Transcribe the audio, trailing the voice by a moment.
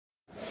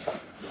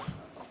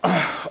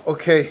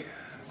Okay,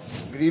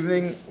 good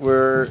evening.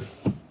 We're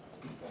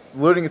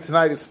learning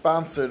tonight is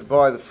sponsored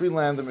by the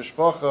Freelander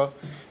Mishpacha.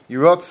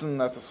 Yiratzen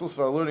that the schus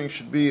of our learning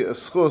should be a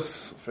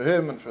schus for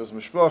him and for his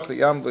Mishpacha.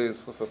 Yamli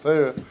schus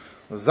atayra,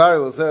 lazar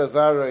lazer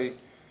zarei,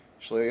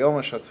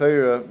 shleiyom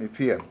shatayra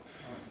mipiem.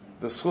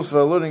 The schus of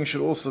our learning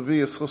should also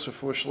be a schus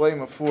for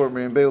shleima for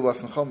Miriam Beil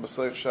Bas Nacham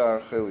B'Seich Shar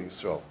Cheli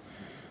Yisrael.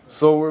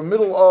 So we're in the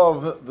middle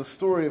of the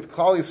story of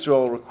Klal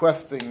Yisrael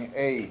requesting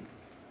a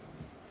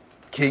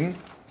king.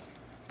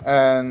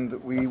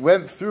 And we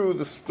went through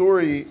the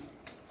story,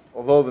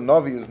 although the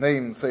Navi is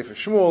named Sefer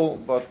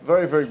Shmuel, but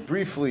very, very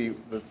briefly,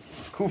 the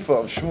Kufa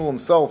of Shmuel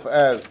himself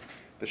as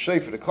the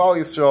Shefer of Klal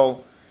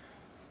Yisrael.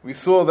 We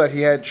saw that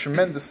he had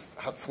tremendous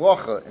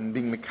hatzlacha in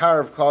being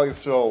Mekar of Klal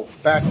Yisrael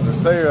back in the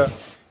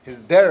Seirah.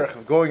 His derech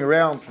of going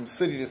around from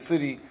city to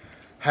city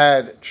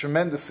had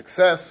tremendous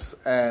success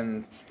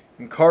and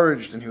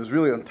encouraged, and he was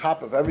really on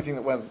top of everything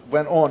that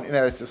went on in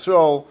Eretz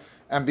Yisrael.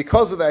 And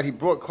because of that, he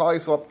brought Klal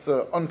Yisrael up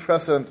to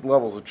unprecedented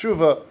levels of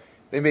tshuva.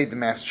 They made the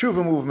mass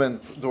tshuva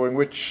movement, during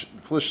which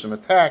the Plishtim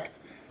attacked.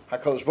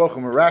 HaKadosh Baruch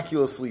Hu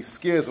miraculously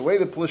scares away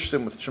the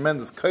Plishtim with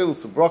tremendous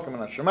kailus of Brokim and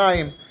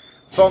Hashemayim,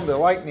 thunder,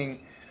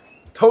 lightning,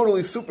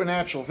 totally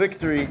supernatural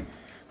victory.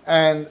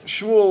 And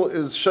Shmuel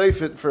is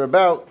shayfet for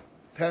about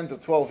 10 to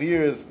 12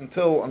 years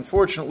until,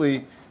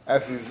 unfortunately,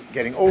 as he's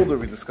getting older,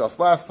 we discussed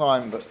last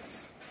time, the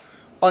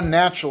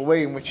unnatural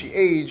way in which he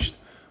aged,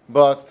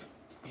 but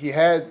he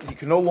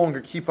could no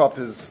longer keep up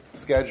his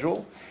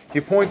schedule. He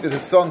appointed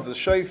his sons as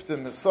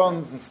shayftim. His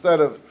sons, instead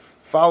of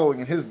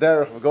following in his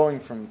derech of going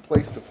from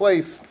place to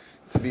place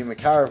to be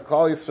Mekar of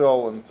Klal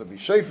Yisrael and to be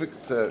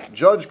shayfik, to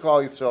judge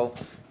Klal Yisrael,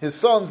 his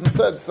sons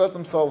instead set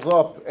themselves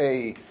up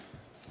a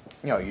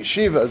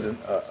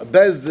yeshiva, a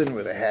bezdin,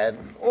 where they had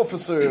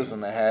officers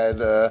and they had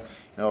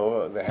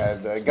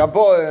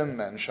gaboim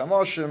and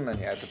shamoshim, and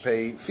you had to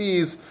pay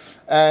fees,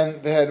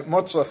 and they had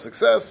much less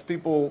success.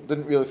 People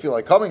didn't really feel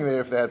like coming there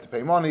if they had to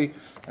pay money,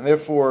 and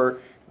therefore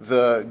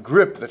the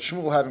grip that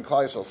Shmuel had in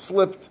Klal Yisrael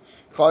slipped.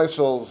 Klal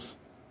Yisrael's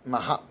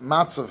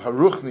matzav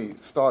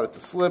haruchni started to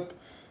slip,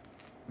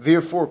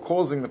 therefore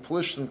causing the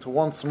Plishtim to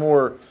once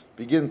more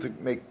begin to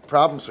make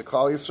problems for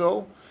Klal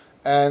Yisrael.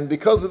 And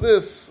because of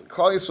this,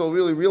 Klal Yisrael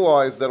really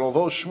realized that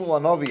although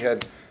Shmuel HaNavi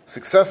had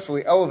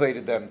successfully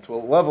elevated them to a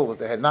level that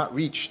they had not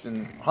reached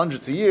in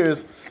hundreds of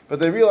years, but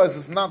they realized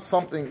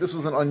this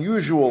was an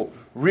unusual,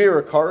 rare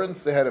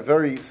occurrence. They had a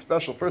very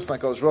special person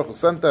like HaKadosh Baruch Hu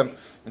sent them,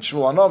 and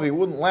Shmuel HaNavi. It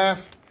wouldn't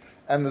last.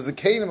 And the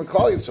Zakenim of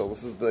Klal Yisrael,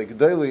 this is the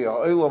Gedali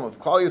Ha'olam of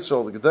Klal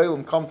Yisrael, the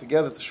Gedalim come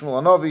together to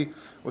Shmuel HaNavi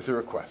with a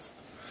request.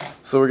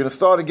 So we're going to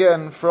start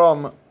again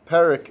from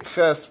Perek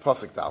Ches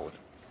Pasuk Daled.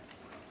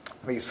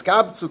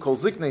 V'yiskabtzu kol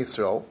ziknei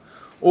Yisrael,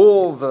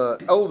 all the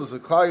elders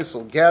of Klal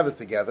Yisrael gathered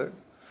together.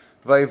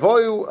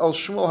 Vayvoyu el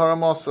Shmuel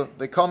haramasa,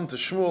 they come to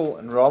Shmuel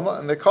and Rama,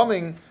 and they're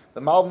coming.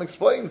 The Malbim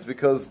explains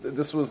because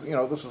this was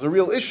a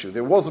real issue.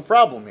 There was a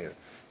problem here.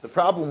 The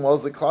problem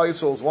was that Klal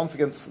Yisrael was once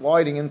again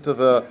sliding into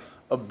the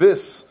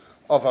abyss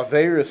of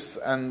Averis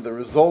and the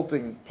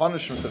resulting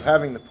punishment of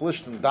having the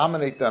Plishtim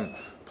dominate them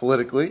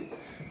politically,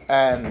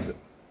 and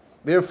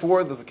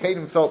therefore the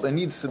Zakedim felt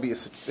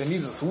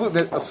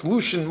a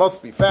solution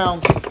must be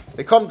found.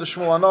 They come to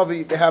Shmuel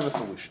HaNavi, they have a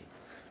solution.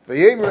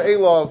 Vayemer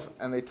Elav,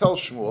 and they tell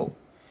Shmuel,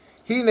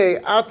 Hine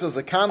ata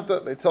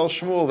zakanta, they tell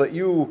Shmuel that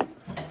you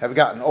have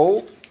gotten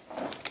old,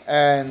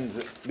 and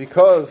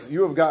because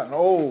you have gotten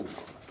old,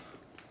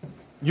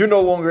 you're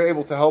no longer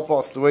able to help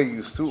us the way you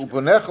used to.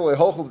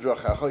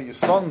 Your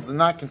sons did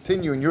not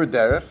continue in your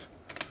derech.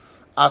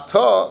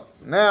 Ata,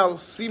 now,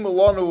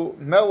 simulanu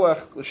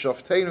melech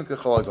l'shaftenu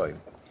kechol hagayim.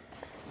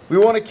 We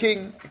want a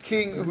king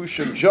who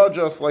should judge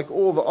us like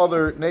all the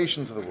other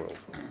nations of the world.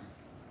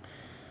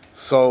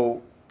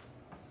 So,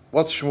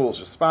 what's Shmuel's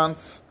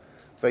response?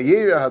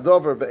 Vayira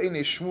hadavar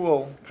be'enei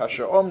Shmuel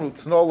kasher omru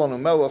tno lanu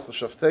melech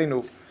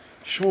l'shaftenu.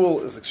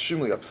 Shmuel is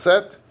extremely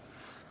upset.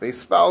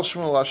 Vayspal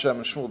Shmuel Hashem,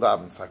 and Shmuel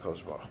davens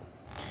HaKadosh Baruch Hu.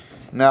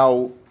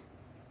 Now,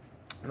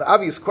 the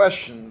obvious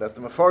question that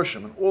the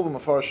Mefarshim and all the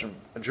Mefarshim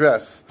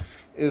address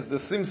is there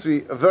seems to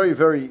be a very,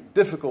 very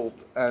difficult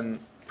and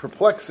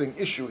perplexing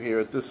issue here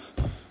at this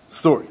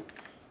story.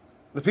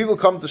 The people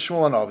come to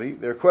Shmuel HaNavi,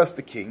 they request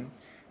the king,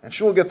 and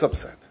Shmuel gets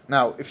upset.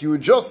 Now, if you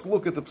would just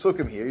look at the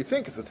psukim here, you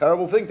think it's a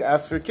terrible thing to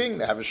ask for a king.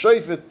 They have a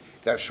shayfet,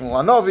 they have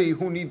Shmuel HaNavi,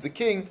 who needs a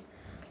king?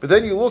 But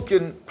then you look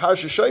in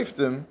Parsha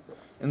Shayftim,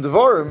 in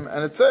Devarim,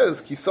 and it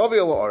says, Kisavi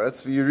al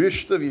haaretz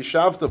v'yirishta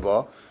v'yishavta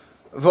ba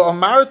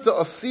v'amarta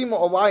asima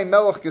olai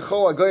melech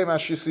kechol hagayim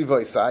asher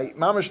sivaisai,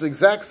 mamish the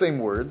exact same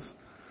words,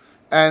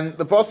 and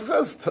the pasuk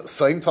says,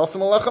 Saim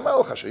tasim alecha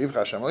melech asher yivcha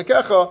Hashem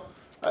alekecha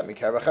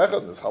mikar v'checha.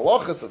 There's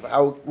halachas of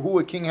who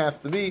a king has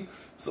to be.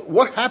 So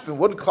what happened?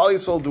 What did Klal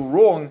Yisrael do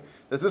wrong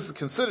that this is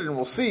considered? And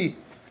we'll see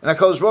in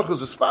HaKadosh Baruch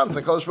Hu's response.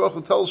 HaKadosh Baruch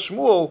Hu tells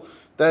Shmuel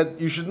that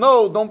you should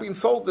know, don't be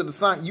insulted.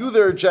 It's not you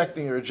they're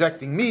rejecting, you're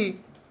rejecting me.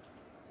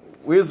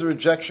 Where's the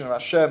rejection of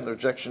Hashem, the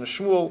rejection of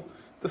Shmuel?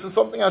 This is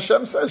something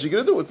Hashem says you're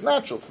going to do. It's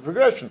natural. It's a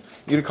progression.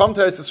 You're going to come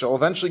to Eretz Yisrael.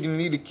 Eventually, you're going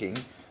to need a king.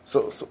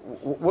 So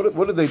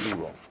what did they do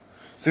wrong?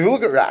 So if you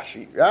look at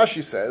Rashi,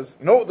 Rashi says,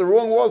 you know what the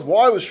wrong was?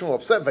 Why was Shmuel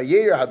upset?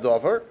 Vayeir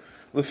hadavar,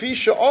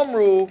 lefisha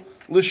amru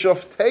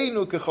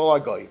l'shaftenu kechol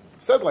hagoyim.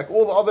 Said like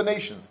all the other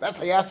nations. That's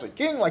how you ask a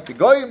king, like the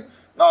goyim.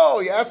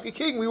 No, you ask a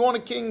king. We want a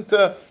king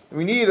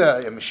we need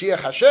a Mashiach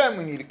Hashem.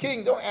 We need a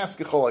king. Don't ask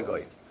kechol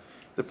hagoyim.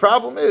 The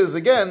problem is,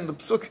 again, the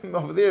psukim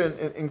over there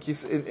in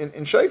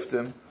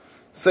Shoftim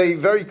say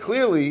very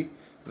clearly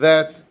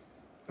that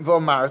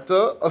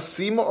v'amarta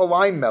asima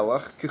olay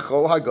melech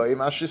kechol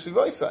hagoyim asher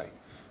sivoisai.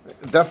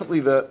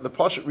 Definitely, the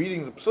Pashat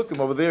reading the Psukim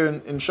over there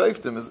in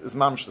Shoftim is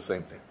mamish the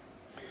same thing.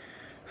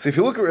 So if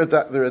you look at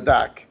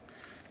the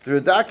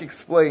Radak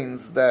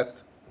explains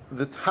that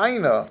the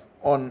Taina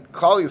on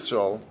Klal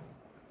Yisrael.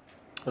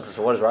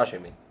 So what does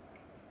Rashi mean?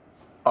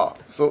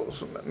 So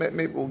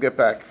maybe we'll get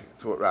back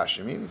to what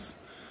Rashi means.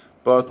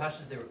 But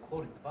Pashas, they were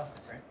quoting the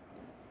pasuk, right?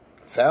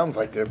 Sounds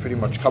like they're pretty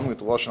much coming with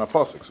the Lashon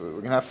HaPasuk, so we're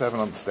going to have an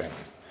understanding.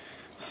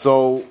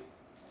 So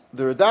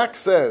the Radak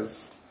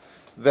says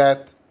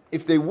that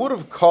if they would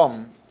have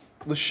come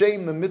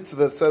l'shem the mitzvah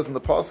that it says in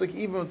the pasuk,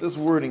 even with this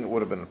wording, it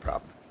would have been a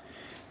problem.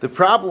 The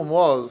problem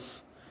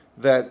was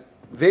that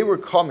they were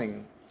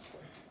coming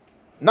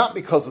not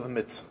because of the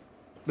mitzvah.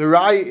 The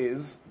raya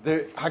is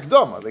they're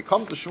hakdama. They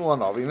come to Shmuel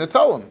HaNavi and they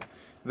tell him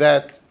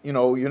that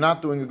you're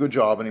not doing a good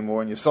job anymore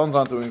and your sons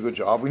aren't doing a good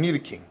job. We need a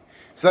king.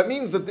 So that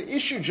means that the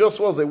issue just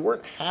was they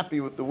weren't happy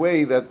with the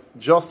way that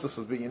justice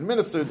was being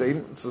administered. They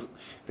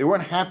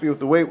weren't happy with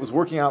the way it was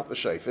working out the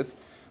shayfet.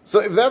 So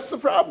if that's the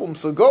problem,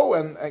 so go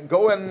and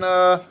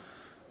ask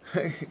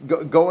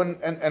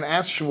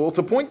Shmuel to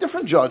appoint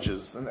different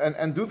judges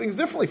and do things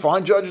differently.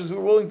 Find judges who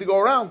are willing to go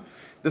around.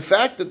 The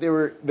fact that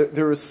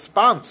their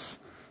response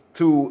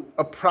to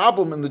a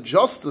problem in the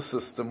justice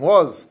system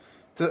was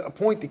to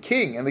appoint the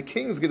king, and the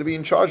king is going to be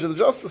in charge of the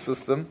justice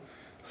system.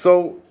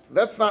 So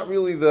that's not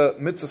really the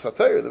mitzvah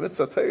satayr. The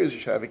mitzvah satayr is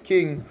you should have a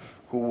king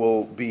who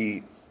will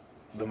be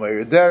the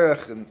Meir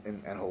Derech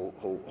and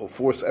he'll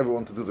force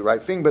everyone to do the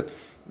right thing. But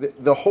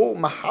the whole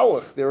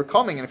mahalach, they were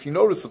coming, and if you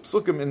notice the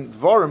psukim in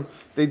Dvarim,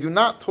 they do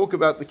not talk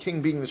about the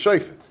king being the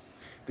shofet.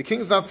 The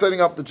king's not setting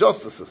up the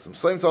justice system.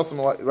 Same Tosim,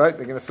 right?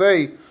 They're going to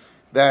say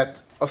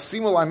that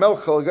Asimul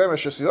Melech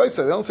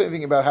they don't say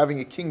anything about having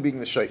a king being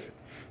the shofet.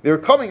 They were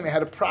coming, they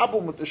had a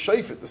problem with the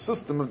shofet, the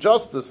system of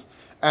justice,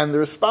 and the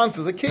response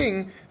is a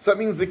king, so that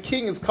means the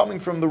king is coming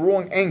from the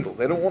wrong angle.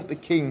 They don't want the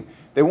king,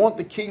 they want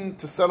the king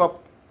to set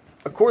up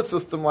a court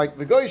system like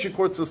the Goyish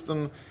court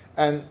system,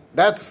 and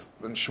that's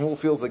when Shmuel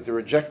feels like they're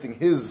rejecting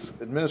his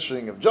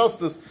administering of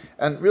justice,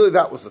 and really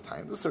that was the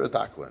time. This is what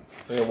Radak learns.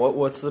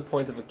 What's the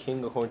point of a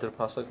king according to the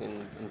pasuk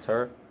in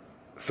Torah?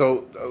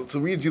 So, to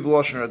read you the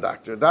Lashon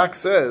Radak, Radak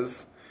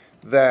says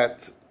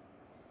that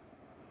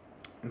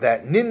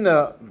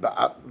Ninna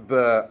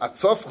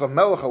be'atzoscha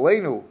melech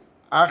aleinu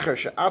acher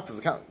she'at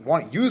zakan.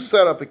 Want you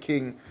set up a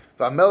king?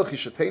 V'amelech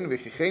yishateinu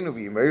v'chichenu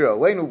v'yimeir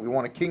aleinu. We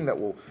want a king that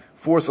will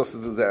force us to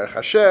do the Derech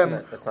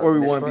Hashem, or we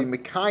want to be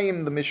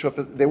Mekayim the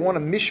Mishvah. They want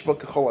a Mishvah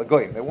Kechol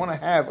HaGoyim. They want to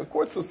have a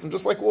court system,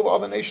 just like all the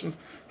other nations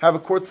have a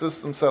court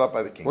system set up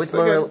by the king. What's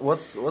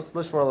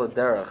Lishmar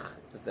Derech?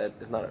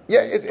 If not a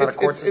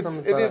court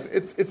system?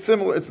 It's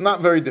similar. It's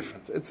not very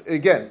different. It's the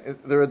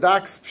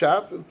Radak's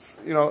pshat. It's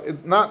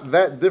not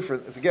that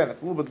different. It's a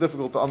little bit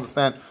difficult to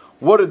understand.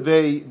 What did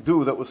they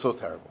do that was so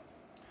terrible?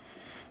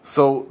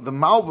 So the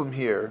Malbim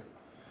here.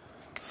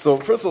 So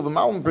first of all, the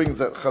Malbim brings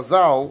that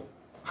Chazal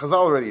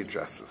already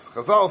addresses.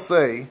 Chazal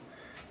say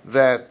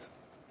that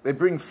they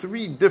bring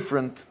three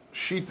different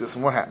shittas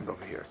and what happened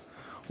over here.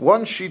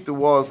 One shitta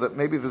was that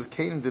maybe the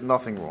Canaan did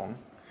nothing wrong,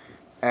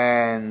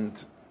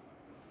 and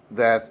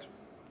that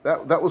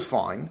was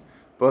fine,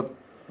 but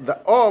the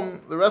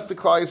rest of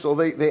Klal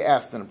Yisrael, they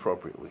asked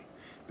inappropriately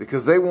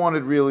because they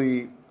wanted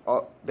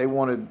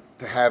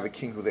to have a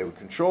king who they would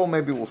control.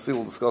 Maybe we'll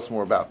discuss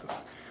more about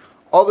this.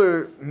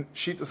 Other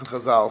shittas and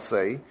Chazal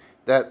say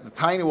that the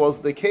tiny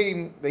was they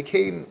came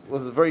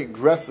with a very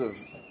aggressive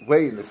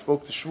way and they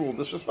spoke to Shmuel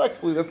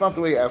disrespectfully. That's not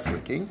the way you ask for a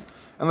king.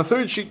 And the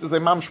third sheet is they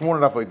mamsh more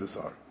than avodah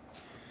zarah.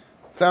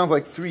 Sounds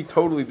like three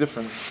totally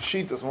different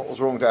sheetas. What was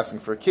wrong with asking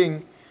for a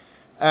king,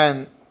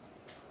 and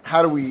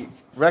how do we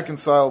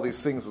reconcile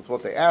these things with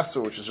what they asked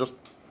for, which is just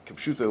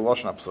kipshuta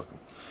lashon hapsukim.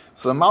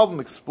 So the Malbim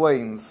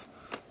explains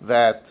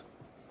that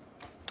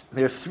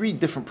there are three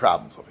different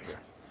problems over here.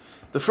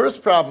 The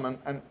first problem,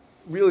 and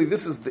really,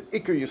 this is the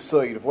ikar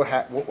yesod of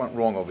what went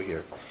wrong over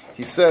here.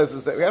 He says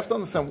is that we have to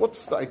understand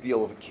what's the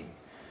ideal of a king.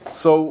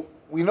 So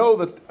we know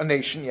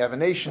that you have a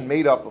nation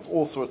made up of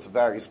all sorts of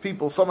various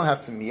people. Someone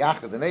has to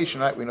miyachad the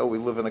nation, right? We know we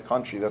live in a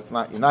country that's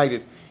not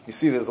united. You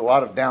see, there's a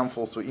lot of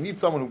downfalls. So you need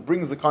someone who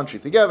brings the country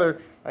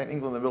together. Right?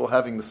 England in the middle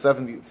having the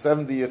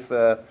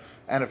 70th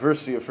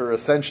anniversary of her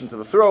ascension to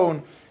the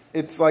throne.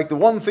 It's like the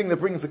one thing that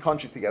brings the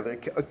country together.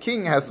 A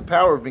king has the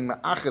power of being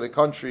ma'achad a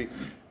country,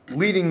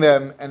 leading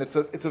them, and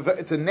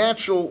it's a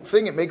natural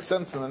thing. It makes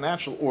sense in the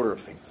natural order of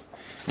things.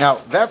 Now,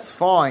 that's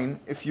fine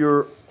if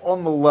you're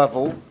on the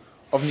level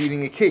of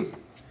needing a king.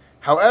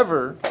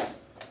 However,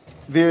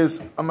 there's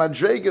a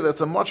madrega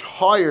that's a much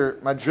higher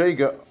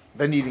madrega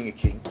than needing a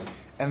king,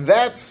 and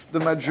that's the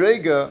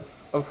madrega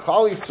of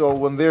Klal Yisrael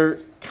when they're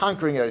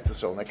conquering Eretz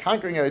Yisrael. When they're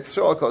conquering Eretz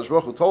Yisrael, HaKadosh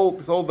Baruch Hu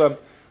told them,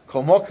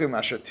 Kol mokim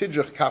asher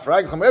tidrech kaf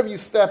raglchem, wherever you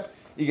step,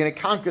 you're going to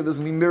conquer. There's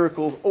going to be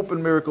miracles,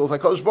 open miracles.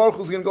 HaKadosh Baruch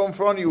Hu is going to go in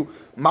front of you.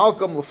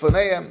 Malcolm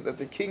lefaneim, that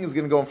the king is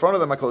going to go in front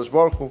of them, HaKadosh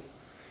Baruch Hu.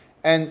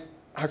 And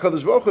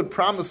HaKadosh Baruch Hu had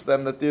promised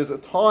them that there's a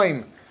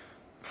time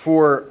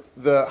for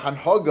the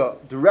Hanhaga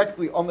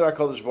directly under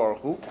HaKadosh Baruch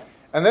Hu,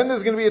 and then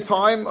there's going to be a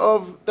time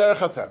of Derech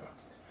HaTeva.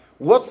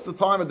 What's the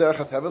time of Derech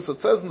HaTeva? So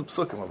it says in the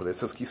Psukim over there, it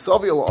says,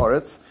 Kisavi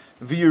al-Aretz,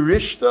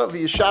 v'yirishta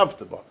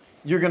v'yishavta ba.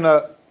 You're going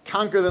to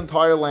conquer the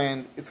entire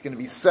land, it's going to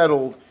be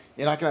settled,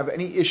 you're not going to have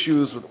any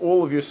issues with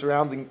all of your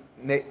surrounding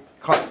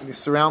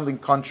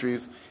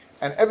countries,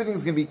 and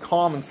everything's going to be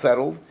calm and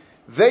settled.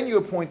 Then you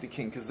appoint the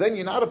king, because then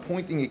you're not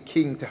appointing a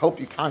king to help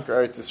you conquer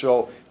Eretz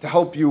Yisrael, to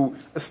help you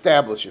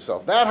establish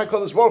yourself. That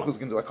HaKadosh Baruch Hu is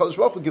going to do. HaKadosh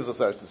Baruch Hu gives us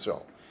Eretz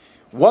Yisrael.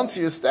 Once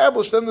you're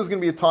established, then there's going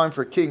to be a time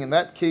for a king, and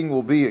that king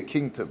will be a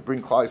king to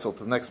bring Klal Yisrael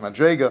to the next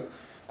Madrega.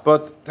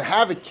 But to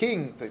have a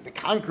king, the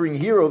conquering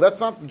hero, that's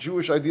not the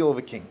Jewish ideal of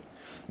a king.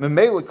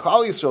 Memela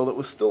Klal Yisrael, that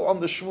was still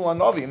under Shmuel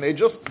HaNavi, and they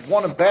just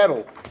won a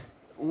battle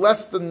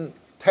less than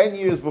 10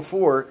 years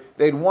before.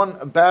 They'd won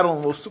a battle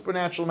in the most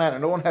supernatural manner.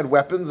 No one had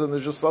weapons, and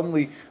there's just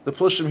suddenly the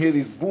Plushim hear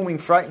these booming,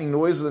 frightening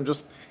noises and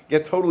just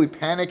get totally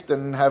panicked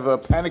and have a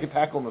panic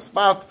attack on the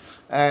spot,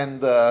 and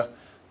they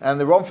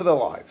run for their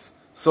lives.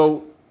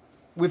 So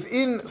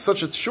within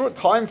such a short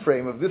time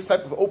frame of this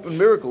type of open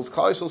miracles,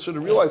 Klal Yisrael should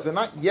have realized they're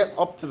not yet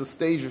up to the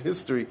stage of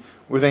history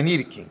where they need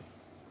a king.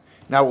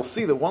 Now we'll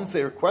see that once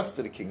they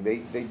requested a king,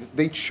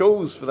 they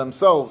chose for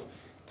themselves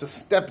to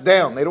step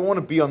down. They don't want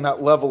to be on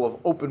that level of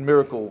open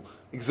miracle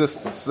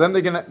existence. So then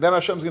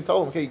Hashem's going to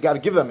tell them, okay, you got to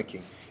give them a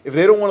king. If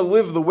they don't want to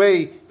live the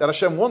way that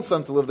Hashem wants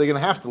them to live, they're going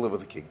to have to live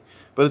with a king.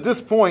 But at this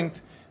point,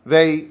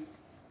 they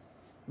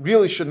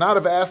really should not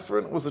have asked for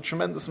it. It was a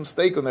tremendous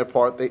mistake on their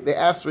part. They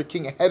asked for a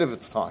king ahead of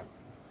its time.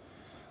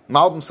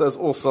 Malbim says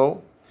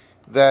also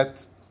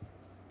that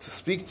to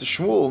speak to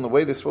Shmuel in the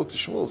way they spoke to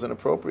Shmuel is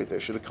inappropriate. They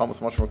should have come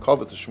with much more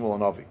cover to Shmuel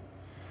HaNavi.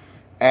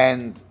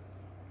 And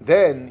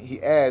then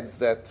he adds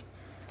that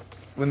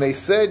when they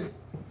said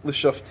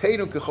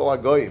L'shaftenu k'chol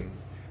hagoyim,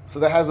 so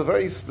that has a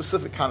very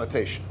specific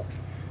connotation.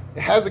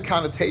 It has a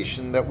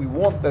connotation that we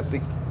want that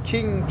the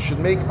king should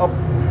make up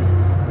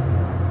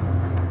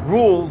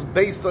rules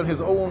based on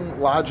his own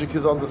logic,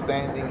 his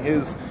understanding,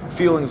 his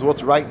feelings,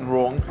 what's right and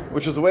wrong,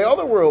 which is the way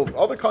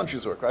other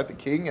countries work, right? The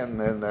king and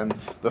the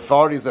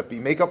authorities that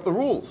make up the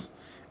rules.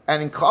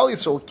 And in Klal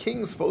Yisrael, king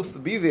is supposed to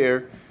be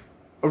there,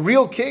 a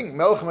real king.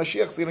 Melech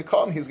HaMashiach is going to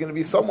come. He's going to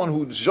be someone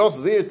who's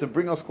just there to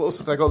bring us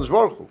closer to HaKadosh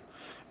Baruch Hu.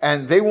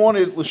 And they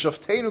wanted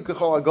l'shaftenu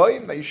k'chol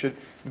hagoyim, that you should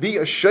be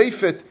a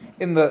shayfet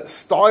in the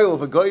style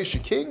of a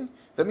goyish king.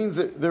 That means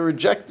that they're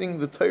rejecting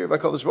the Torah of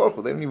HaKadosh Baruch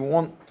Hu. They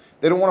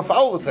don't want to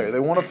follow the Torah.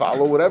 They want to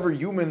follow whatever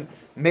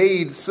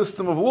human-made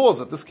system of laws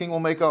that this king will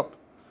make up.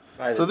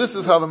 Right. So this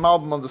is how the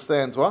Malbim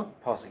understands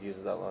what? Pasuk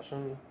uses that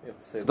lashon. You have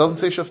to say it doesn't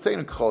say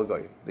shaftenu k'chol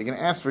hagoyim. They're going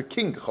to ask for a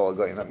king k'chol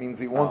hagoyim. That means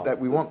we want that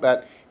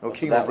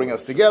king will bring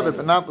us together,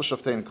 but not the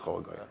shaftenu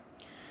k'chol hagoyim.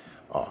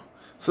 Oh.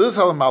 So this is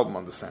how the Malbim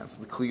understands.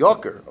 The Kli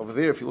Yakar over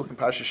there, if you look in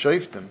Pasha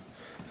Shoftim,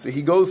 so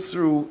he goes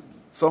through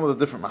some of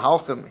the different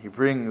Mahalchim. He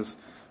brings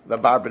the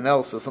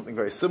Barbanel says something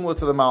very similar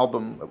to the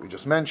Malbim that we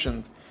just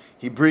mentioned.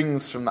 He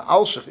brings from the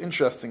Alshich,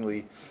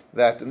 interestingly,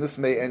 that, and this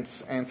may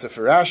answer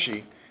for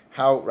Rashi,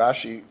 how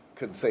Rashi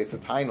could say it's a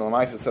tainul,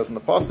 and Isa says in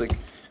the pasuk,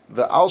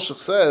 the Alshich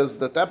says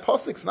that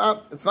pasuk's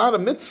not a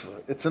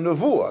mitzvah, it's a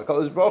nevuah.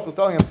 HaKadosh Baruch Hu is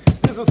telling him,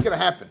 this is what's going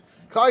to happen.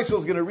 Klal Yisrael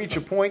is going to reach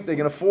a point, they're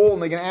going to fall,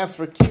 and they're going to ask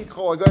for king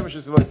k'chol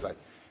hagoyim.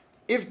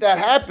 If that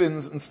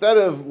happens, instead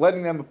of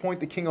letting them appoint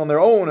the king on their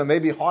own and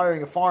maybe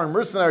hiring a foreign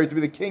mercenary to be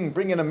the king,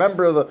 bring in a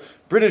member of the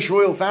British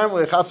royal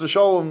family, Chas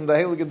v'sholom, the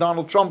Heilige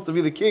Donald Trump to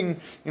be the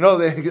king,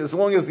 as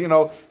long as, there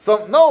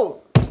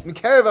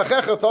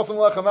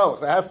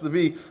has to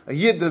be a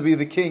yid to be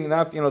the king,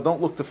 not, don't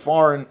look to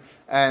foreign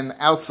and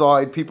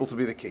outside people to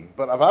be the king.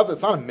 But Avad,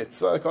 it's not a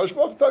mitzvah.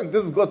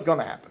 This is what's going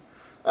to happen.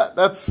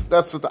 That's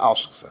what the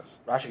Alshich says.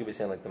 Rashi could be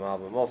saying like the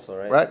Malbim also,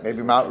 right? Right,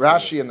 maybe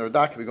Rashi and the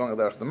Radak could be going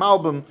like the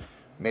Malbim,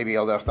 maybe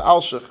al derech the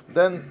Alshich.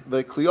 Then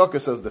the Kli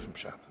Yakar says a different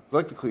pshat. It's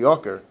like the Kli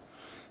Yakar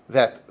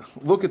that,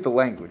 look at the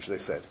language they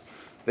said.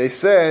 They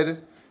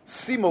said,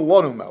 Sima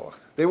lanu melech.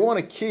 They want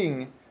a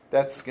king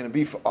that's going to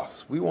be for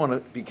us. We want to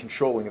be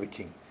controlling the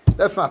king.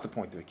 That's not the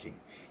point of a king.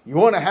 You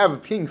want to have a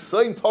king,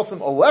 Sayin Tosim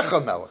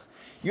Alecha Melech.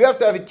 You have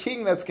to have a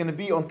king that's going to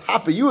be on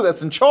top of you,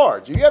 that's in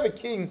charge. If you have a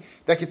king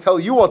that can tell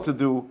you what to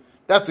do,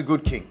 that's a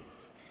good king.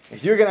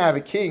 If you're going to have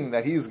a king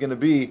that he's going to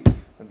be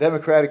a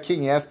democratic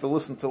king, he has to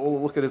listen to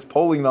look at his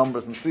polling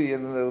numbers and see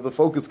and the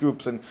focus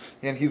groups, and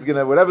he's going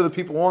to, whatever the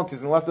people want,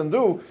 he's going to let them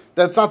do.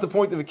 That's not the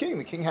point of a king.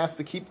 The king has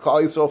to keep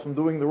Klal Yisrael from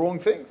doing the wrong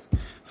things.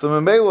 So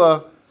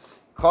Memela,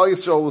 Klal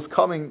Yisrael was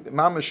coming,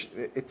 Mamish,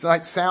 it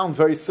might sound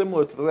very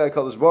similar to the way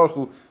HaKadosh Baruch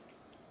Hu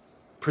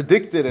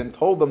predicted and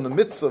told them the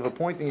mitzvah of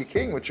appointing a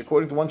king, which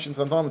according to one Shin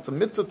Santan, it's a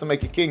mitzvah to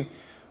make a king,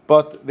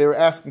 but they were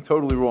asking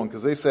totally wrong,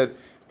 because they said,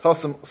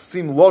 Tasim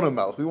sim lonu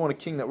melech. We want a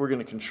king that we're going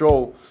to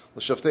control.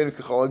 L'shaftenu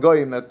k'chol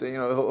hagoyim, that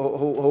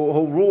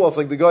he'll rule us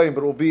like the goyim,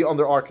 but it will be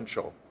under our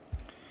control.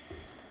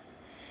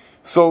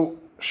 So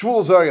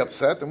Shmuel is very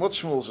upset, and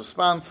what's Shmuel's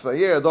response?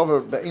 Vayer dover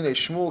be'inei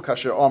Shmuel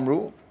kasher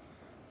amru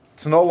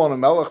t'no lonu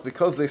melech,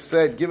 because they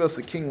said, "Give us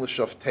a king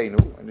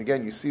l'shaftenu." And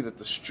again, you see that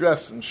the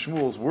stress in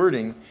Shmuel's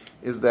wording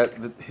is that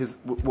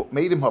what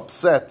made him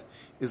upset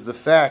is the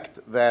fact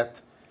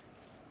that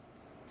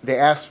they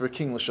asked for a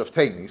king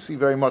l'shaftenu. You see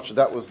very much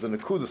that was the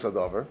nekudas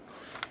hadavar.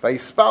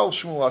 Vayispal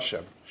Shmuel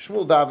Hashem.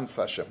 Shmuel davens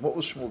to Hashem. What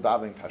was Shmuel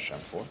davening to Hashem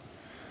for?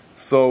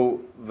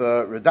 So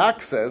the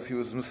Radak says he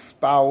was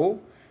mispal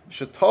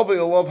shetove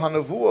olav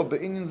hanavua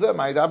be'inyan zeh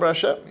ma'idabra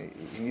Hashem.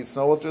 He needs to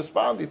know what to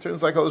respond. He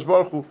turns like HaKadosh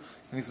Baruch Hu, and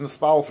he's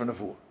mispal for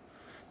nevuah.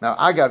 Now,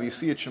 Agav, you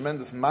see a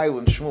tremendous mile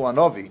in Shmuel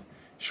Hanavi.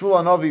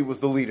 Shmuel Hanavi was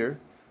the leader,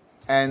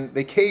 and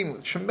they came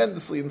with a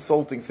tremendously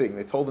insulting thing.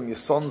 They told him, "Your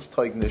son's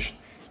teignish.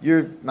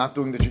 You're not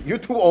doing the. You're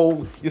too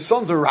old. Your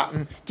sons are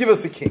rotten. Give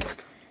us a king."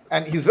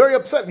 And he's very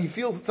upset, and he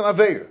feels it's an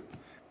aveir.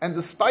 And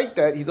despite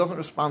that, he doesn't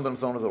respond on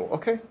his own at all.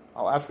 Okay,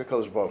 I'll ask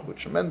HaKadosh Baruch Hu.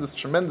 Tremendous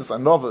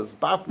anovas,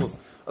 battles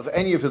of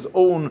any of his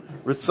own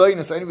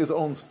ritzayinus, any of his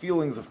own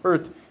feelings of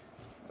hurt.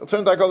 I'll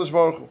turn to HaKadosh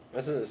Baruch Hu.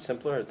 Isn't it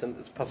simpler? It's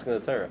pasuk in the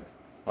Torah.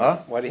 Huh?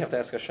 Why do you have to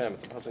ask Hashem?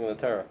 It's a pasuk in the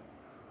Torah.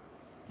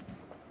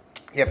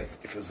 Yeah, but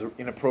if it's an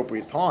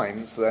inappropriate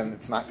time, so then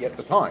it's not yet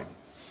the time.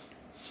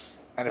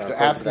 And if they're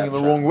asking in the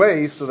wrong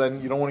way, so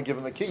then you don't want to give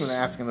them the king when they're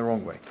asking the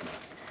wrong way.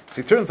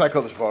 So he turns to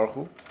HaKadosh Baruch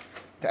Hu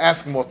to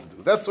ask him what to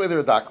do. That's the way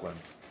the Radak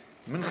learns.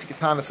 Mincha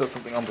Ketana says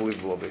something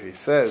unbelievable over here. He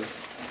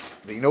says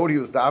that you know what he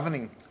was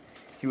davening?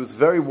 He was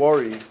very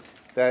worried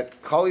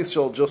that Klal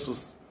Yisrael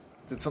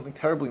did something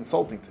terribly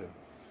insulting to him.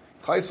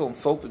 Klal Yisrael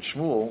insulted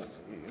Shmuel.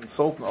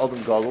 Insulting Adam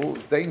Gadol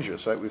is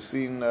dangerous, right? We've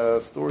seen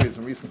stories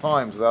in recent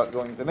times, without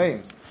going into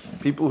names.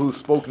 People who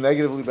spoke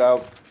negatively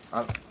about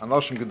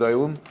Anashim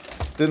Gedolim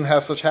didn't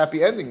have such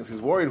happy endings.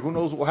 He's worried, who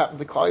knows what will happen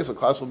to Klal Yisrael.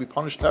 Klal Yisrael will be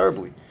punished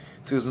terribly.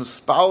 So he was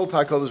mispal to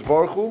HaKadosh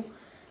Baruch Hu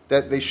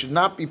that they should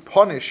not be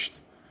punished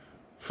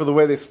for the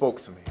way they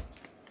spoke to me.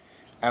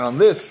 And on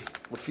this,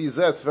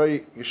 Lefizeh, it's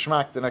very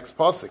yishmak, the next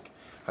pasuk.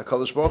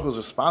 HaKadosh Baruch Hu's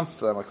response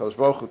to them, HaKadosh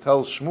Baruch Hu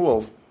tells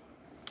Shmuel,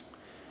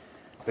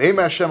 V'yim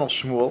Hashem al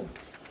Shmuel,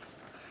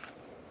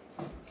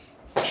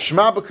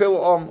 Shma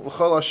b'kol om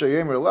l'chol asher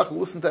yemer lech,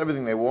 listen to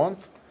everything they want.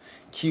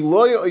 Ki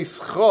lo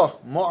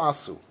yoischa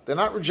mo'asu, they're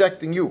not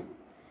rejecting you.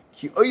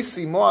 Ki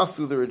oisi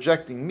mo'asu, they're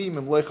rejecting me,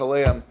 mimlech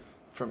aleim,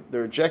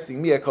 they're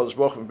rejecting me, HaKadosh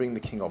Baruch Hu, from bringing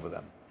the king over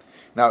them.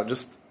 Now,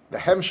 just the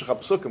hemshech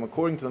ha'psukim,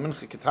 according to the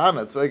Mincha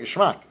Ketana, it's very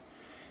geshmak.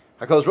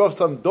 HaKadosh Baruch Hu tells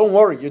them, don't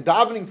worry, you're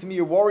davening to me,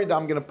 you're worried that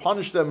I'm going to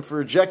punish them for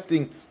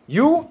rejecting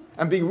you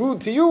and being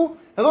rude to you.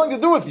 It has nothing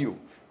to do with you.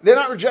 They're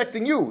not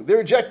rejecting you, they're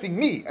rejecting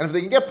me. And if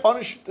they can get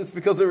punished, it's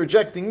because they're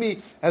rejecting me.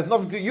 It has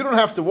nothing to do. You don't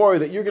have to worry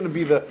that you're going to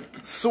be the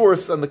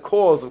source and the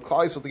cause of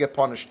Klal Yisrael to get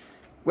punished.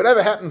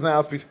 Whatever happens now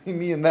is between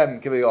me and them.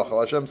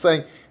 I'm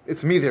saying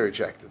it's me they're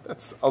rejected.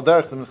 That's al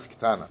derech the Mincha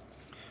Ketana.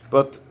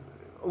 But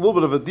a little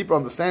bit of a deeper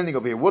understanding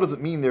over here. What does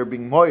it mean they're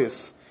being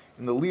moyes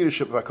in the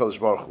leadership of HaKadosh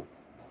Baruch Hu?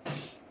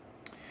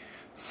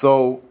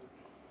 So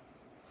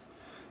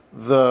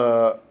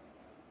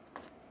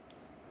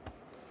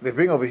they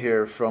bring over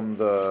here from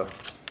the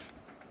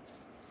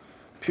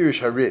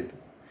Pirush Harid.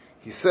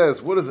 He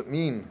says, what does it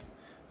mean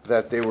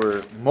that they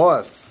were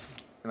moas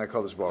in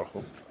HaKadosh Baruch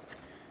Hu?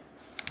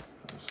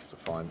 Just to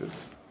find it.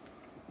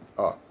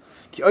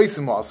 Ki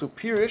oisim moasu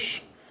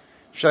Pirush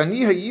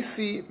Shani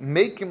hayisi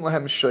mekim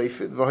lahem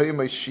shayfet v'hayu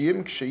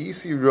meishim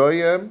k'shayisi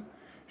royem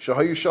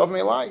shahayu shav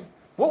me'elai.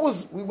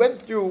 We went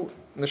through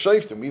in the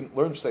Shaftim, we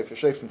learned Sefer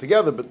Shaftim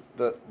together, but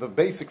the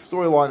basic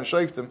storyline of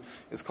Shaftim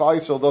is Klal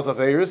Yisrael does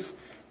Averis,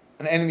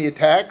 an enemy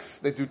attacks,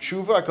 they do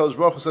tshuva, HaKadosh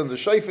Baruch Hu sends a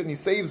Shafet and he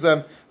saves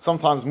them,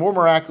 sometimes more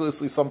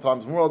miraculously,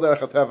 sometimes more al derech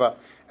hateva,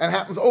 and it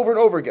happens over and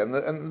over again.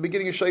 And in the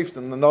beginning of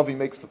Shaftim, the Navi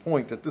makes the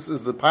point that this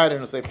is the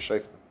pattern of Sefer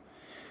Shaftim.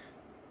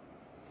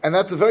 And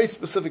that's a very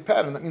specific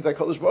pattern. That means that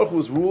HaKadosh Baruch Hu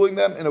is ruling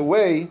them in a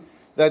way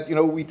that,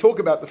 we talk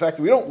about the fact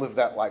that we don't live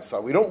that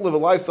lifestyle. We don't live a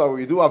lifestyle where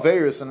you do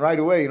Averis and right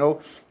away,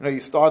 you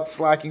start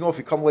slacking off.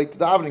 You come late to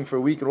davening for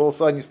a week and all of a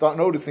sudden you start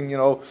noticing,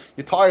 your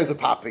tires are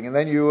popping and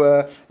then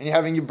you're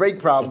having your brake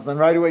problems. And then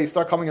right away you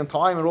start coming on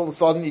time and all of a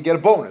sudden you get a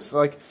bonus.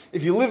 Like,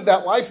 if you live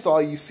that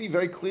lifestyle, you see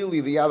very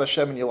clearly the Yad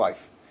Hashem in your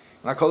life.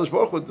 And HaKadosh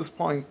Baruch Hu at this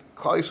point,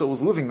 Klal Yisrael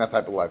was living that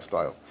type of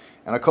lifestyle.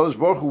 And HaKadosh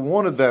Baruch Hu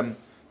wanted them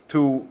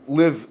to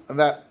live in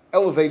that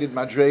elevated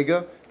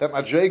madrega, that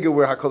madrega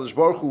where HaKadosh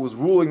Baruch Hu was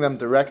ruling them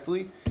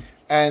directly,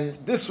 and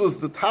this was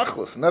the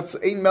tachlis, and that's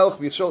Ein Melech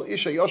B'Yisrael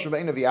Isha Yosher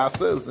Ve'ein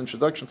Aviyasa, is the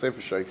introduction to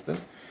Sefer Shaftim,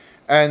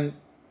 and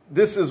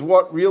this is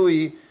what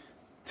really,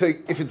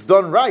 if it's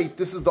done right,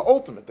 this is the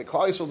ultimate. The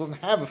Klal Yisrael doesn't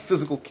have a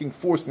physical king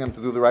forcing them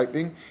to do the right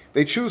thing.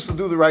 They choose to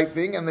do the right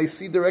thing, and they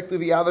see directly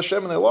the Yad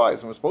Hashem in their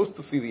lives, and we're supposed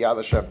to see the Yad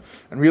Hashem.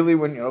 And really,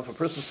 when if a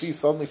person sees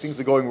suddenly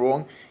things are going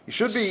wrong, you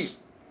should be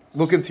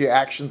looking to your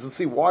actions and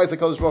see why is the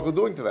HaKadosh Baruch Hu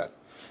doing to that.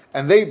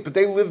 And they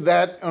lived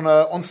that on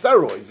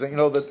steroids.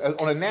 That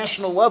on a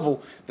national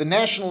level, the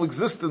national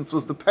existence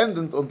was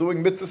dependent on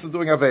doing mitzvahs and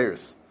doing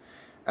averis.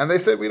 And they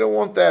said, we don't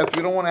want that.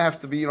 We don't want to have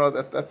to be,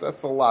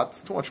 that's a lot.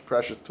 It's too much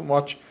pressure. It's too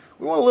much.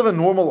 We want to live a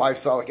normal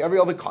lifestyle like every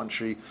other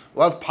country.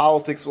 We'll have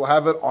politics. We'll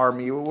have an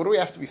army. What do we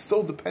have to be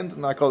so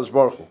dependent on HaKadosh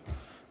Baruch Hu?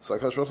 So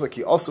HaKadosh Baruch Hu is like,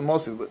 he also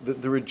mostly,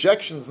 the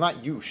rejection is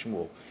not you,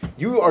 Shmuel.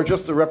 You are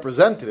just a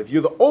representative.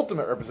 You're the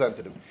ultimate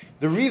representative.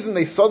 The reason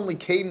they suddenly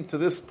came to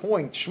this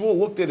point, Shmuel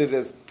looked at it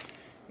as,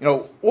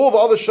 all the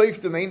other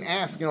shayftim, they didn't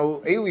ask,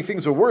 Eli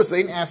things are worse.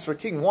 They didn't ask for a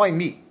king. Why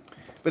me?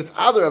 But it's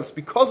Adarab's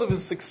because of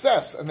his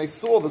success, and they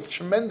saw this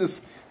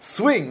tremendous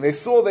swing. They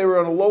saw they were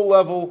on a low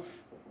level.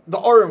 The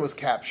Arim was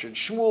captured.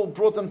 Shmuel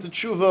brought them to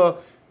Tshuva.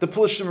 The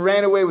Pelishtim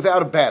ran away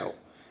without a battle.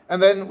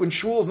 And then when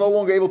Shmuel is no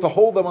longer able to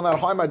hold them on that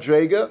high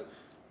madrega,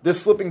 they're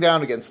slipping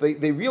down again. So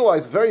they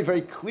realize very,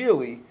 very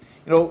clearly,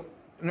 in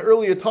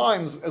earlier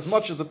times, as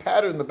much as the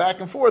pattern, the back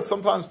and forth,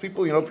 sometimes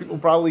people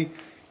probably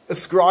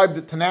ascribed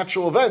it to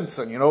natural events,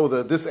 and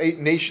this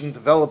nation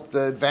developed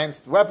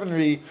advanced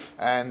weaponry,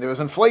 and there was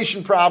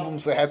inflation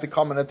problems. They had to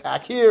come and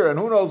attack here, and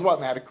who knows what.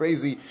 And they had a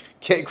crazy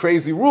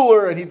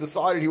ruler, and he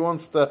decided he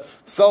wants to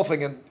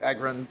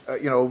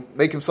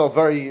make himself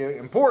very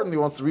important. He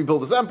wants to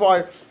rebuild his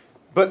empire,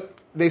 but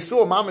they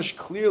saw mamish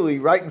clearly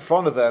right in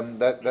front of them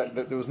that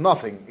there was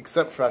nothing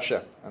except for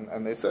Hashem,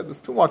 and they said,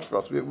 "It's too much for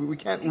us. We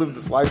can't live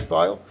this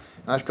lifestyle."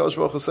 And HaKadosh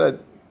Baruch Hu said,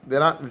 they're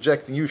not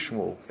rejecting you,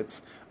 Shmuel.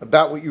 It's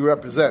about what you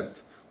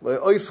represent. They're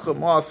rejecting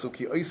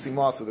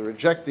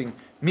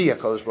me,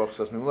 HaKadosh Baruch Hu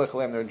says.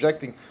 They're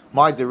rejecting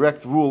my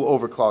direct rule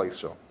over Klal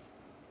Yisrael.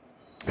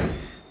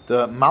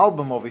 The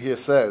Malbim over here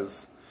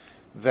says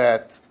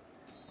that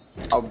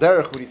Al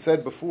Derech, what he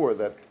said before,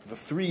 that the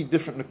 3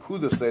 different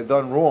Nakudas they had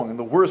done wrong, and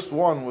the worst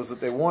one was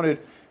that they wanted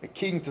a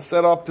king to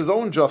set up his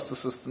own justice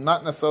system,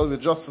 not necessarily the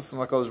justice system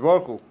of HaKadosh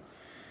Baruch Hu.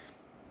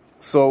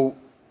 So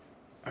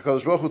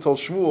HaKadosh Baruch Hu told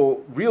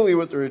Shmuel, really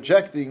what they're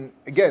rejecting,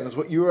 again, is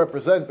what you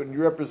represent, but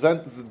you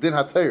represent is the Din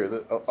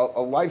HaTorah,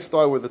 a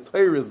lifestyle where the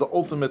Torah is the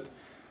ultimate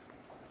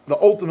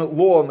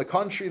law in the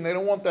country, and they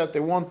don't want that. They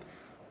want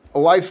a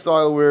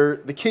lifestyle where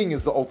the king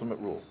is the ultimate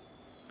rule.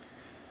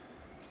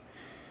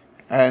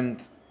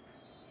 And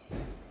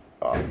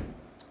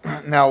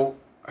now,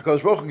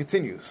 HaKadosh Baruch Hu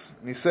continues,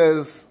 and he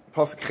says,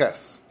 Pasuk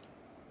Ches,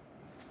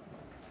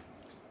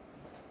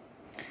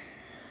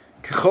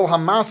 Kechol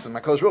Hamasim,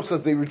 HaKadosh Baruch Hu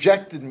says, they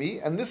rejected me,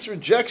 and this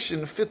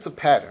rejection fits a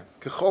pattern.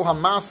 Kechol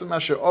Hamasim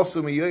asher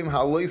osu miyoyim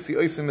ha'aloisi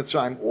oisim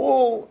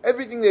Mitzrayim.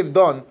 Everything they've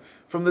done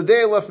from the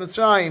day I left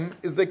Mitzrayim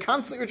is they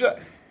constantly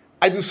reject.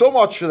 I do so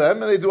much for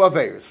them, and they do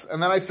Averis.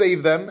 And then I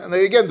save them, and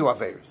they again do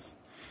Averis.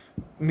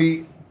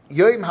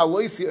 Yoim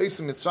ha'aloisi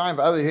oisim Mitzrayim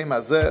v'adehim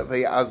hazeh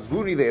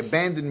ve'azvuni, they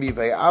abandoned me,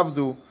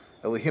 ve'avdu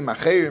elihim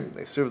acherim,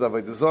 they served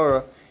Avodah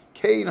Zarah.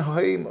 Kein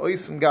ha'im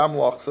oisim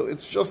gamloch. So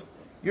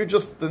you're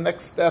just the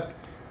next step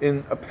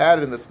in a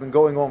pattern that's been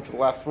going on for the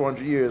last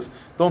 400 years.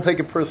 Don't take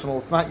it personal.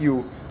 It's not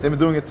you. They've been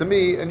doing it to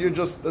me, and you're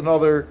just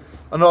another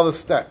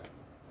step.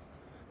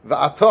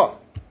 Va'ata.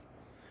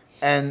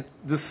 And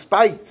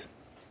despite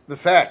the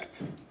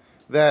fact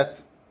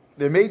that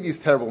they made these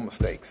terrible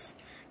mistakes,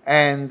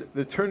 and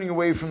they're turning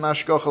away from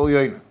Hashgacha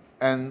L'Yona,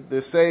 and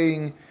they're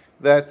saying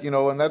that,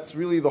 and that's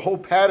really the whole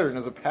pattern,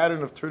 is a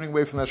pattern of turning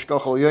away from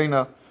Hashgacha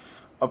L'Yona,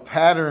 a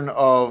pattern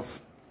of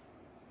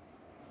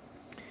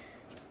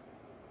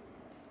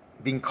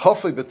being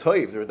kafei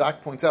b'toiv. The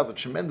Radak points out the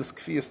tremendous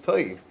kfiyas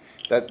toiv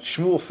that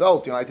Shmuel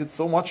felt. I did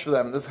so much for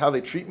them, and this is how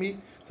they treat me.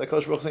 So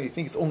HaKadosh Baruch Hu saying, you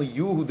think it's only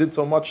you who did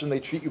so much and they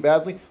treat you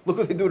badly? Look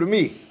what they do to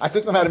me. I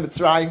took them out of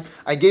Mitzrayim.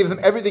 I gave them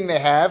everything they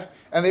have,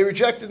 and they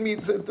rejected me.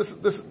 It's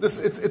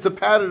a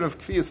pattern of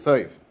kfiyas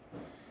toiv,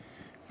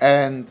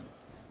 and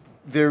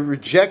they're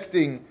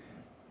rejecting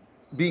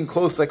being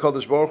close to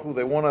HaKadosh Baruch Hu.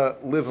 They want to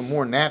live a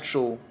more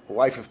natural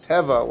life of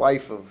teva, a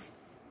life of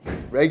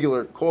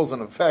regular cause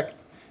and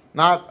effect,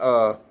 not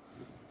a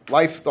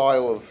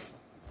lifestyle of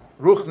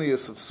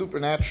ruchnius, of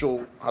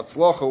supernatural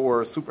hatzlacha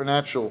or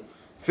supernatural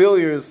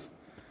failures.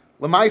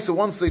 Lemaisa,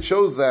 once they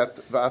chose that,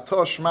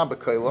 va'ata shma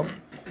b'keilam,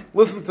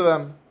 listen to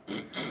them.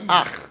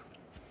 Ach,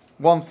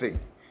 one thing,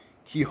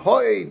 ki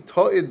ho'ed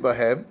ta'id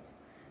bahem,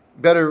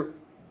 better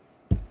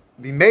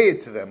be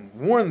made to them,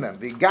 warn them,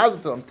 be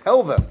gathered to them,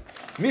 tell them,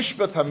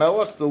 mishpat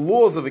hamelach, the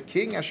laws of a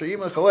king, asher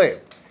yimach aleim.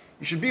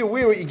 You should be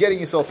aware what you're getting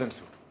yourself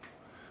into.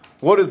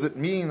 What does it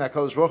mean that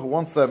HaKadosh Baruch Hu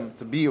wants them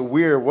to be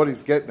aware of what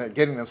he's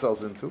getting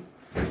themselves into?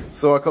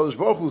 So HaKadosh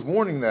Baruch Hu is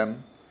warning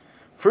them.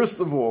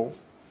 First of all,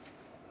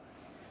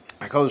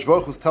 HaKadosh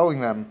Baruch Hu is telling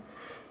them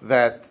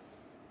that,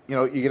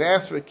 you're going to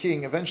ask for a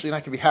king, eventually you're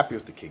not going to be happy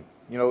with the king.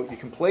 You're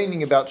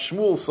complaining about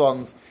Shmuel's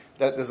sons,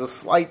 that there's a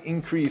slight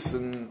increase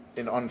in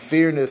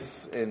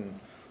unfairness, in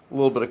a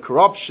little bit of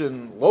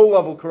corruption,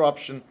 low-level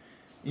corruption.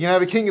 You're going to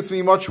have a king that's going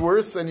to be much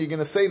worse, and you're going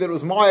to say that it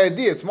was my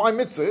idea, it's my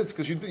mitzvah, it's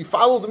because you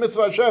followed the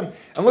mitzvah of Hashem,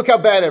 and look how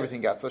bad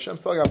everything got. So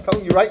Hashem's telling you, I'm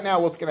telling you right now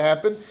what's going to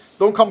happen,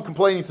 don't come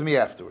complaining to me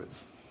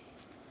afterwards.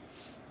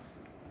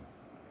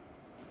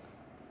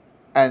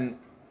 And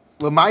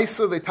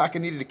Lemaisa, they taka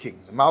needed a king.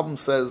 The Malbim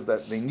says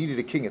that they needed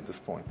a king at this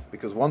point,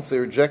 because once they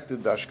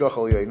rejected the Hashgacha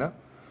L'Yona,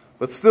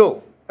 but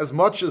still, as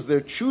much as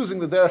they're choosing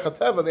the derech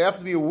hateva, they have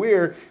to be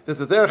aware that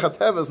the derech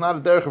hateva is not a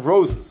derech of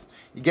roses.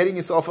 You're getting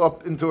yourself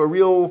up into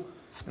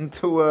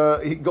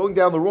going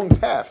down the wrong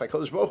path.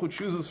 HaKadosh Baruch Hu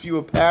chooses for you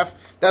a path,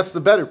 that's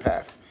the better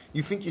path.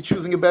 You think you're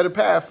choosing a better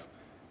path,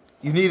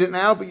 you need it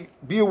now, but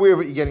be aware of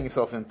what you're getting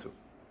yourself into.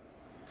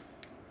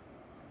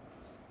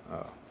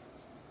 What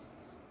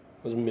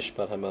does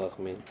Mishpat HaMelech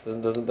mean?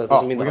 That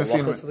doesn't mean the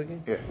halachas of the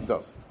game? Yeah, it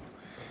does.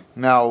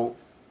 Now,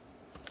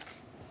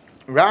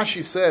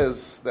 Rashi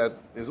says that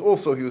is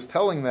also, he was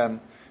telling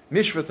them,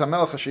 Mishpat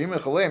HaMelech HaShayim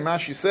Echaleim,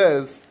 Rashi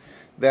says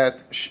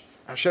that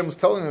Hashem was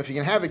telling them, if you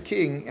can have a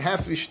king, it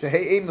has to be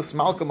Shtehei Emes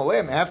Malkam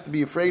Aleim. They have to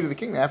be afraid of the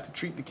king. They have to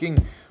treat the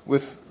king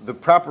with the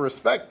proper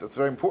respect. That's a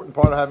very important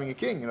part of having a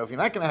king. If you're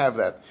not going to have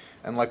that,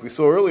 and like we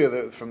saw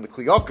earlier from the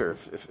Kli Yakar,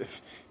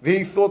 if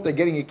they thought they're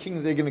getting a king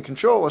that they're going to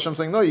control, Hashem's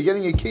saying, no, you're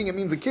getting a king, it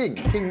means a king.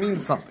 A king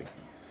means something.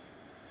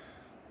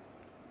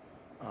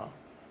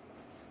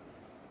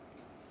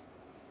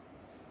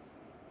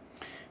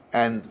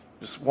 And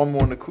just one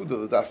more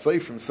nakuda, the Das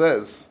Seifrim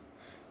says,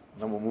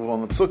 and then we'll move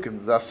on to the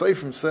Psukim. The Das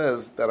Seifrim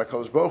says that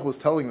HaKadosh Baruch Hu was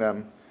telling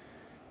them,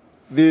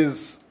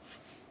 there's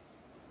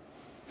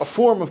a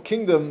form of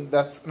kingdom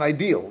that's an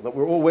ideal, that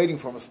we're all waiting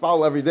for, a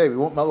spal every day. We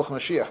want Melech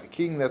Mashiach, a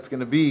king that's going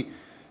to be,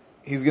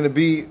 he's going to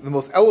be the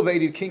most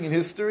elevated king in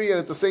history, and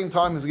at the same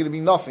time he's going to be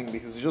nothing,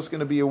 because it's just going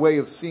to be a way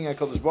of seeing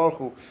HaKadosh Baruch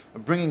Hu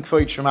and bringing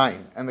Kvod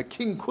Shemayim. And the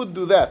king could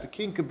do that. The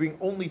king could bring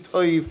only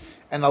Toiv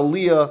and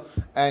Aliyah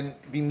and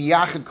be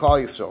Miyachid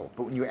Klal Yisrael.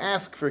 But when you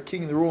ask for a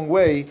king the wrong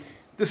way,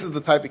 this is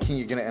the type of king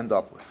you're going to end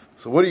up with.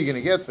 So what are you going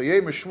to get?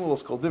 Vayemer Shmuel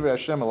is called Divrei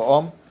Hashem el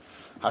Ha'am.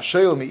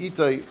 Hashayel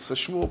Me'itai. So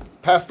Shmuel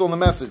passed on the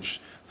message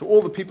to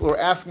all the people who are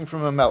asking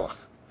from a melech.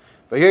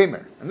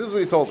 Vayemer, and this is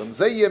what he told them.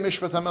 Zeyeh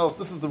Mishpat HaMelech.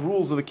 This is the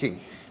rules of the king.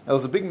 Now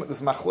there's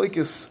this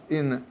machlokes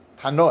in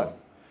Tanoim.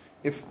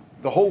 If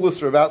the whole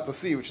list we're about to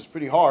see, which is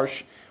pretty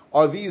harsh,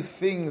 are these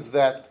things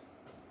that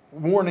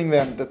warning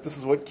them that this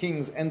is what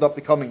kings end up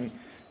becoming,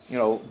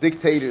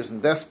 dictators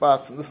and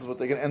despots, and this is what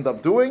they're going to end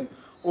up doing?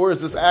 Or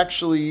is this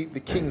actually the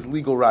king's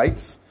legal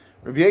rights?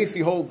 Rabbi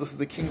Yossi holds this is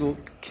the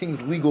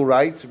king's legal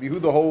rights. Rabbi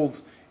Yehuda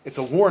holds it's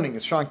a warning,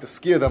 it's trying to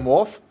scare them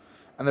off.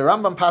 And the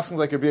Rambam passing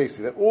like Rabbi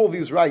Yossi, that all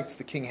these rights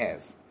the king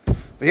has.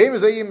 As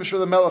b'nechem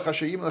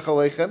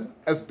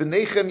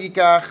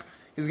yikach,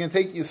 he's going to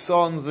take your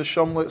sons, the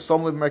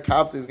somlev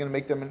merkavta, he's going to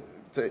make them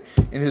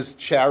in his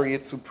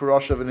chariots,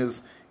 Paroshav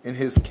in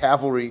his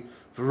cavalry.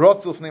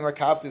 V'rotzuf name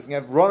merkavta, he's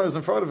going to have runners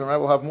in front of him. Right?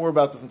 We'll have more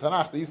about this in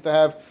Tanakh. They used to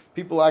have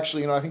people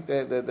actually, I think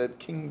that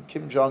King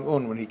Kim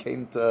Jong-un, when he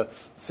came to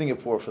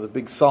Singapore for the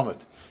big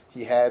summit,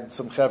 he had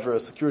some chevra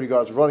security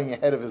guards running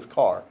ahead of his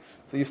car.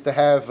 So they used to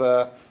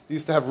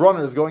have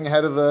runners going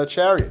ahead of the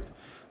chariot.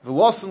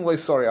 V'losim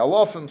le'sari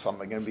alofim,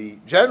 some are going to be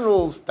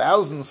generals,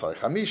 thousands, sorry,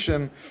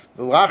 chamishim,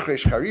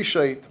 v'lachresh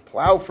charishay, to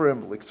plow for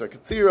him, v'liktzar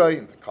ketzirai,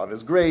 and to cut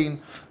his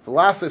grain,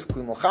 v'lases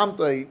kli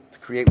molchamtai, to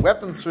create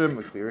weapons for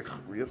him, v'kli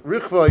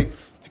richvai,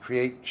 to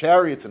create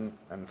chariots and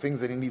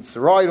things that he needs to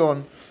ride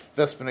on,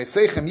 v'espenei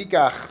seichem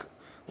yikach,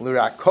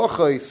 l'rak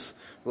kochos,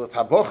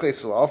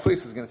 v'lataboches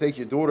v'la'ofis, is going to take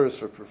your daughters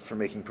for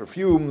making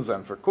perfumes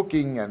and for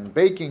cooking and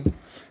baking,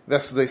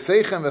 v'esudei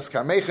seichem,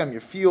 v'eskarmechem,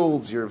 your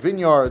fields, your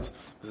vineyards,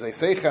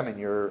 v'esudei and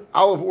your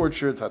olive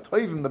orchards,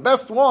 hatoivim, the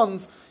best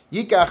ones,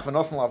 yikach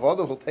v'nosan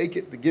la'avodah, he'll take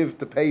it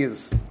to pay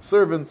his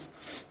servants,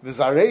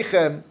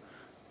 v'zareichem,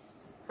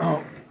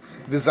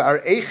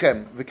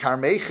 v'karmechem,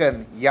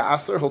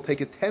 ya'aser, he'll take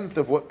 1/10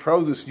 of what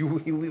produce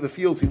the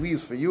fields he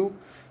leaves for you,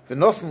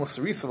 v'nosan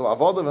l'sarisa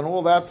v'la'avodah, and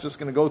all that's just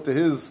going to go to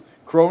his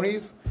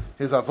cronies,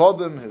 his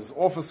avodim, his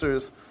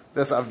officers,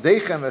 ves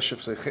avdeichem, ves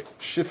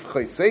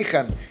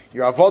shifchosechem,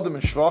 your avodim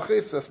and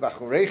shvachis, ves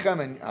bachurechem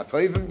and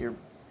atoivim, your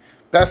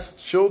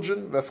best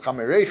children, ves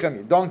chamerechem,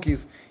 your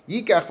donkeys,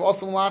 yikach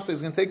v'asam lachta,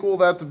 is going to take all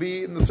that to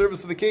be in the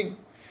service of the king.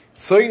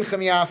 Tzoyin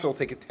chemiyasa will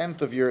take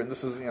 1/10 of your, and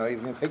this is,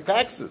 he's going to take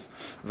taxes.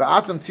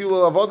 V'atam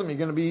tilo avodim, you're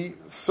going to be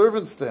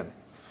servants to him.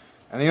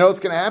 And what's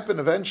going to happen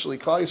eventually?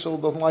 Klal Yisrael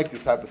doesn't like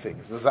these type of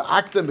things. There's an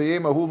aktem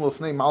b'yemahu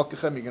l'fnei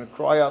malkechem. You're going to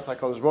cry out to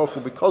HaKadosh Baruch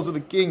Hu because of the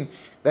king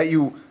that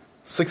you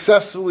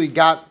successfully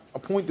got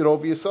appointed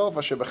over yourself.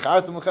 Asher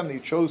b'chartem l'chem, that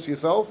you chose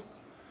yourself.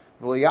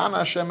 V'liyana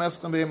Hashem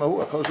estem b'yemahu.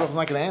 HaKadosh Baruch Hu is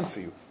not going to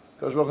answer you.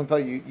 HaKadosh Baruch Hu can tell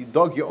you, you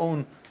dug your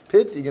own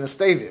pit. You're going to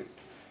stay there.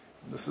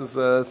 This is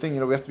a thing.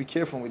 We have to be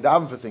careful when we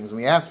daven for things,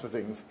 when we ask for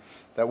things.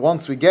 That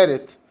once we get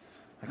it,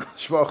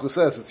 HaKadosh Baruch Hu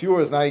says it's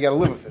yours. Now you got to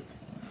live with it.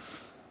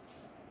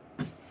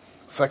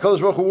 So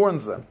HaKadosh Baruch Hu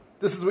warns them.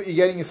 This is what you're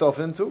getting yourself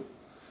into.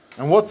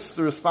 And what's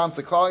the response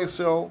of Klal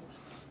Yisrael?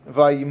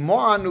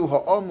 Vayimo'anu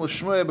ha'om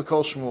l'shmoya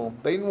b'kol Shmuel.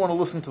 They didn't want to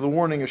listen to the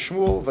warning of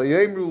Shmuel.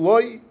 Vayemru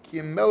loy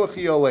ki melech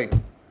yaleinu.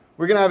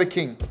 We're going to have a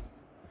king.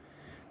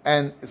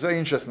 And it's very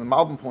interesting. The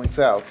Malbim points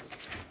out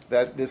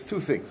that there's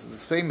two things.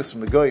 It's famous from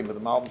the Goyim, but the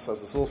Malbim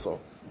says this also.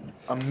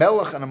 A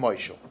melech and a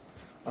moishel.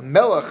 A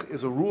melech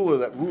is a ruler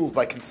that rules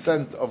by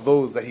consent of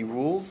those that he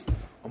rules.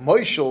 A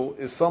moishel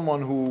is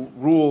someone who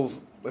rules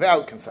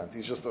without consent.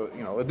 He's just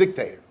a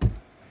dictator.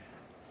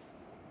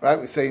 Right?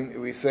 We say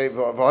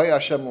V'hay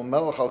Hashem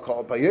l'melech al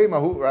kol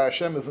b'yemahu. Right?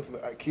 Hashem is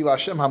Kila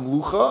Hashem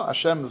hamlucha.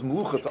 Hashem is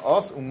melucha to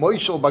us.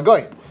 U'moishel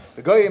b'goyim.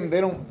 The goyim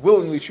they don't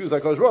willingly choose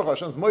HaKadosh Baruch Hu.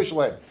 Hashem is moishel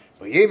lehem.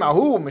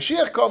 B'yemahu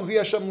Mashiach comes. He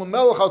Hashem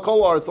l'melech al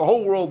kol haaretz. The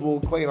whole world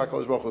will claim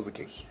HaKadosh Baruch Hu as the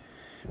king.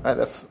 Right?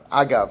 That's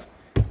agav.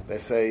 They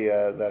say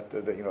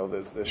that you know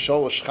there's the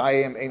sholosh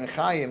chayim ein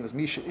chayim is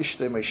misha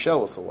ishte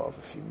meishelas alav.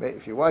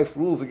 If your wife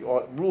rules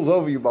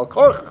over you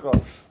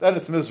balkarcha, then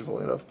it's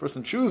miserable. You know, if a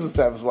person chooses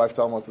to have his wife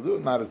tell him what to do,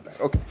 not as bad.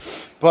 Okay,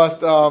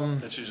 but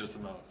then she's just a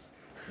melech.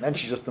 Then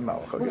she's just a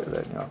melech. Okay,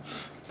 then you know,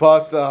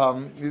 but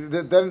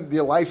then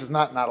your life is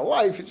not a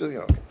life. It's just, you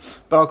know. Okay.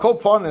 But I'll call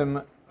upon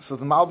him. So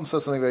the Malbim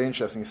says something very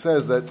interesting. He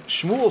says that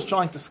Shmuel's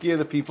trying to scare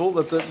the people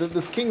that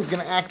this king's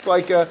going to act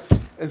like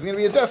he's going to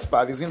be a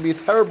despot. He's going to be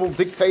a terrible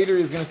dictator.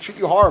 He's going to treat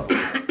you horribly.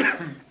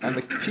 And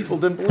the people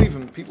didn't believe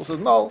him. The people said,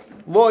 no,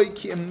 loy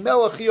ki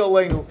melech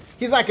yolenu.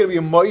 He's not going to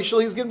be a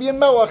moishel. He's going to be a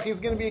melech. He's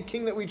going to be a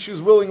king that we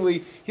choose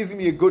willingly. He's going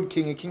to be a good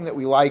king, a king that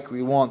we like,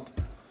 we want.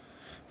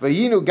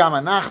 Vayinu gam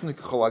anachnu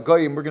k'chol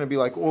hagoyim. We're going to be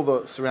like all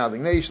the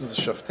surrounding nations.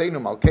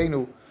 Shaftenu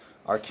malkeinu.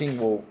 Our king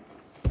will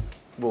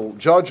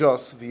judge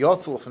us,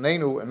 v'yotzel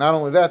f'neinu, and not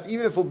only that,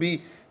 even if we'll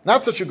be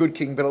not such a good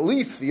king, but at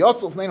least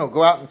v'yotzel f'neinu will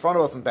go out in front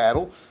of us in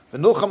battle,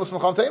 v'nulchamas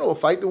m'chamteinu will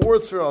fight the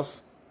wars for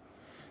us.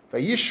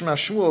 V'yishma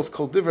Shmuel's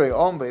kol divrei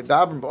om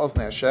v'yadabrim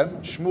ba'oznei Hashem.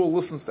 Shmuel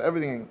listens to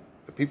everything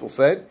the people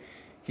said.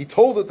 He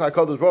told it to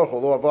HaKadosh Baruch Hu,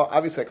 although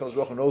obviously HaKadosh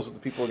Baruch Hu knows what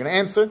the people are going to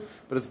answer,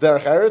 but it's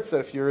derech eretz, that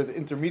if you're the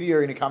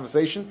intermediary in a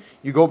conversation,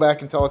 you go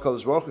back and tell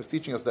HaKadosh Baruch Hu, who's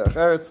teaching us derech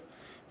eretz.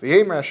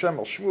 V'yemer Hashem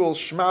al Shmuel,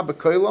 shma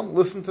b'koilam,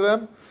 listen to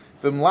them.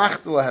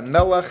 V'mlachta lahem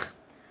melech,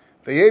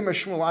 v'yemer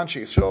Shmuel anshe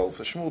Yisrael.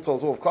 So Shmuel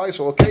tells all of Klal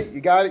Yisrael, okay, you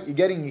got it, you're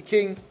getting your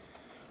king.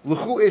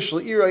 L'chu ish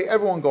le'irei,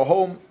 everyone go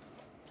home.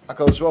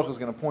 HaKadosh Baruch Hu is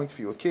going to appoint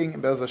for you a king.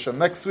 And Be'ez Hashem,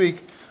 next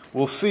week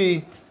we'll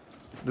see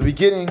the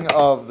beginning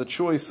of the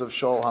choice of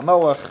Shaul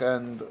HaMelech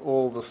and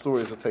all the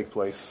stories that take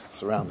place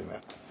surrounding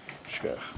that. Shkech.